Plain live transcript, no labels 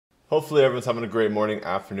Hopefully everyone's having a great morning,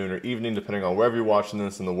 afternoon, or evening, depending on wherever you're watching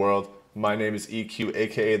this in the world. My name is EQ,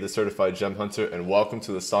 aka the Certified Gem Hunter, and welcome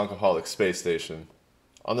to the Stonkaholic Space Station.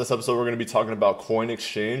 On this episode, we're going to be talking about CoinEx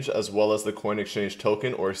Chain, as well as the CoinEx Chain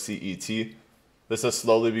token, or CET. This has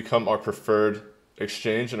slowly become our preferred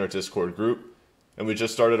exchange in our Discord group, and we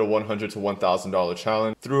just started a $100 to $1,000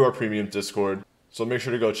 challenge through our premium Discord, so make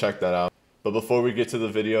sure to go check that out. But before we get to the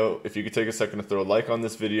video, if you could take a second to throw a like on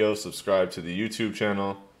this video, subscribe to the YouTube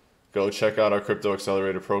channel, go check out our Crypto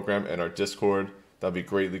Accelerator program and our Discord. That'd be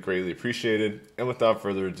greatly appreciated. And without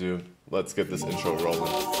further ado, let's get this intro rolling.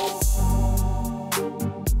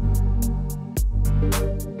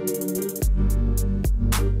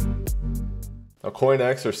 Now,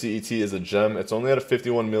 CoinEx or CET is a gem. It's only at a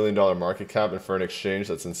 $51 million market cap, and for an exchange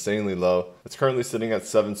that's insanely low. It's currently sitting at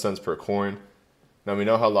 7 cents per coin. Now we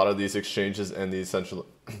know how a lot of these exchanges and these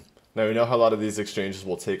exchanges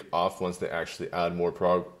will take off once they actually add more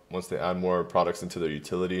products into their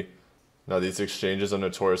utility. Now these exchanges are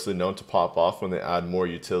notoriously known to pop off when they add more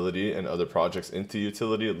utility and other projects into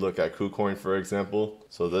utility. Look at KuCoin, for example.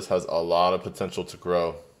 So this has a lot of potential to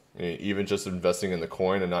grow. I mean, even just investing in the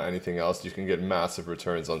coin and not anything else, you can get massive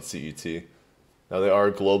returns on CET. Now they are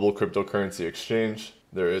a global cryptocurrency exchange.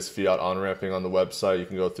 There is fiat on-ramping on the website. You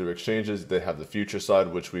can go through exchanges. They have the future side,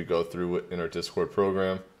 which we go through in our Discord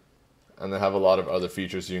program. And they have a lot of other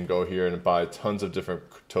features. You can go here and buy tons of different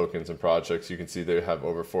tokens and projects. You can see they have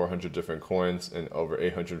over 400 different coins and over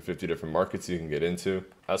 850 different markets you can get into.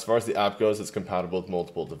 As far as the app goes, it's compatible with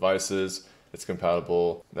multiple devices. It's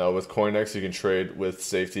compatible. Now with CoinEx, you can trade with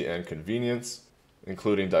safety and convenience,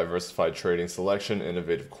 including diversified trading selection,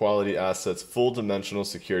 innovative quality assets, full dimensional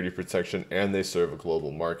security protection, and they serve a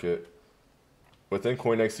global market. Within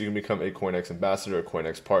CoinEx, you can become a CoinEx ambassador, a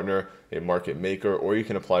CoinEx partner, a market maker, or you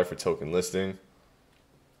can apply for token listing.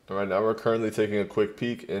 All right, now we're currently taking a quick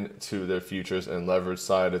peek into their futures and leverage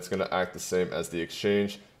side. It's going to act the same as the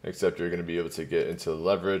exchange, except you're going to be able to get into the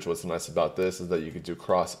leverage. What's nice about this is that you can do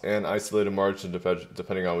cross and isolated margin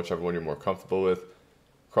depending on whichever one you're more comfortable with.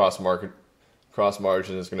 Cross margin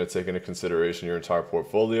is going to take into consideration your entire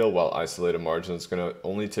portfolio, while isolated margin is going to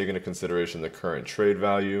only take into consideration the current trade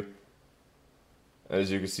value. As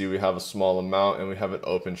you can see, we have a small amount and we have an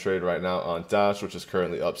open trade right now on Dash, which is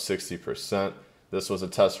currently up 60%. This was a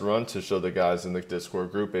test run to show the guys in the Discord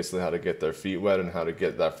group basically how to get their feet wet and how to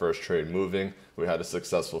get that first trade moving. We had a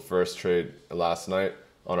successful first trade last night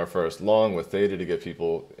on our first long with Theta to get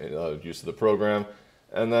people used to the program.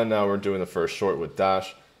 And then now we're doing the first short with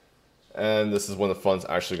Dash. And this is when the fun's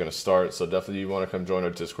actually going to start. So definitely you want to come join our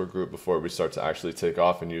Discord group before we start to actually take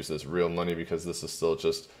off and use this real money, because this is still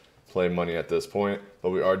just play money at this point.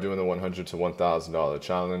 But we are doing the $100 to $1,000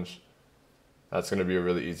 challenge. That's going to be a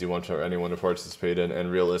really easy one for anyone to participate in, and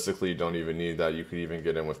realistically you don't even need that. You could even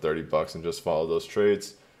get in with 30 bucks and just follow those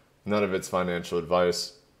trades. None of it's financial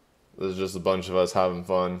advice. This is just a bunch of us having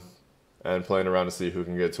fun and playing around to see who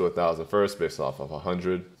can get to 1,000 first based off of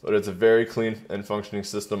 100. But it's a very clean and functioning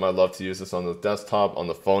system. I love to use this on the desktop. On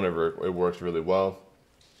the phone it works really well.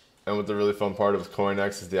 And what the really fun part of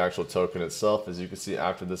CoinEx is the actual token itself. As you can see,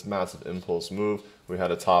 after this massive impulse move, we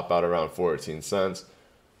had a top out around 14 cents.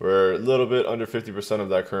 We're a little bit under 50% of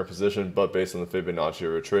that current position, but based on the Fibonacci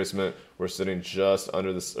retracement, we're sitting just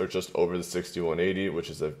under this, or just over the 6180,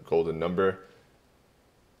 which is a golden number.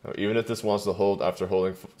 Now, even if this wants to hold after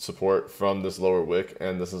holding support from this lower wick,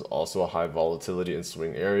 and this is also a high volatility and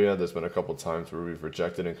swing area, there's been a couple times where we've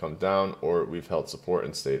rejected and come down, or we've held support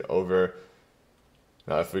and stayed over.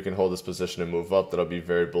 Now, if we can hold this position and move up, that'll be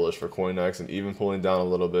very bullish for CoinEx, and even pulling down a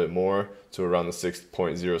little bit more to around the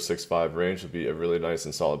 6.065 range would be a really nice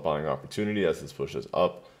and solid buying opportunity as this pushes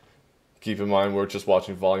up. Keep in mind, we're just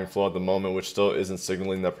watching volume flow at the moment, which still isn't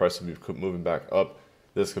signaling that price will be moving back up.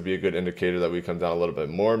 This could be a good indicator that we come down a little bit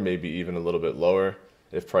more, maybe even a little bit lower,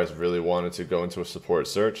 if price really wanted to go into a support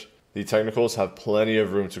search. The technicals have plenty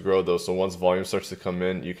of room to grow though, so once volume starts to come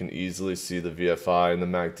in, you can easily see the VFI and the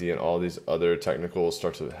MACD and all these other technicals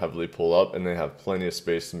start to heavily pull up, and they have plenty of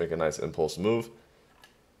space to make a nice impulse move.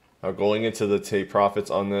 Now going into the take profits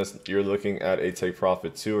on this, you're looking at a take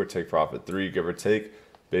profit 2 or take profit 3, give or take,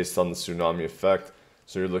 based on the tsunami effect.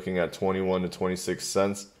 So you're looking at 21 to 26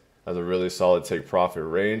 cents as a really solid take profit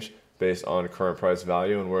range based on current price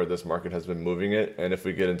value and where this market has been moving it, and if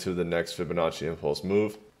we get into the next Fibonacci impulse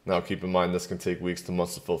move. Now keep in mind, this can take weeks to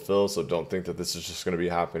months to fulfill, so don't think that this is just going to be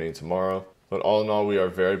happening tomorrow. But all in all, we are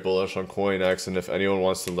very bullish on CoinEx, and if anyone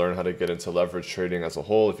wants to learn how to get into leverage trading as a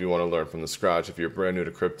whole, if you want to learn from the scratch, if you're brand new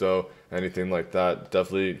to crypto, anything like that,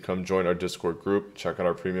 definitely come join our Discord group, check out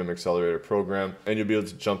our premium accelerator program, and you'll be able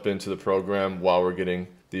to jump into the program while we're getting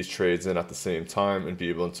these trades in at the same time and be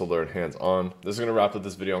able to learn hands-on. This is going to wrap up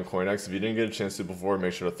this video on CoinEx. If you didn't get a chance to before,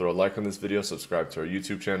 make sure to throw a like on this video, subscribe to our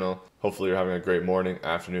YouTube channel. Hopefully you're having a great morning,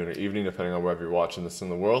 afternoon, or evening, depending on wherever you're watching this in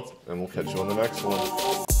the world, and we'll catch you on the next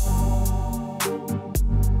one.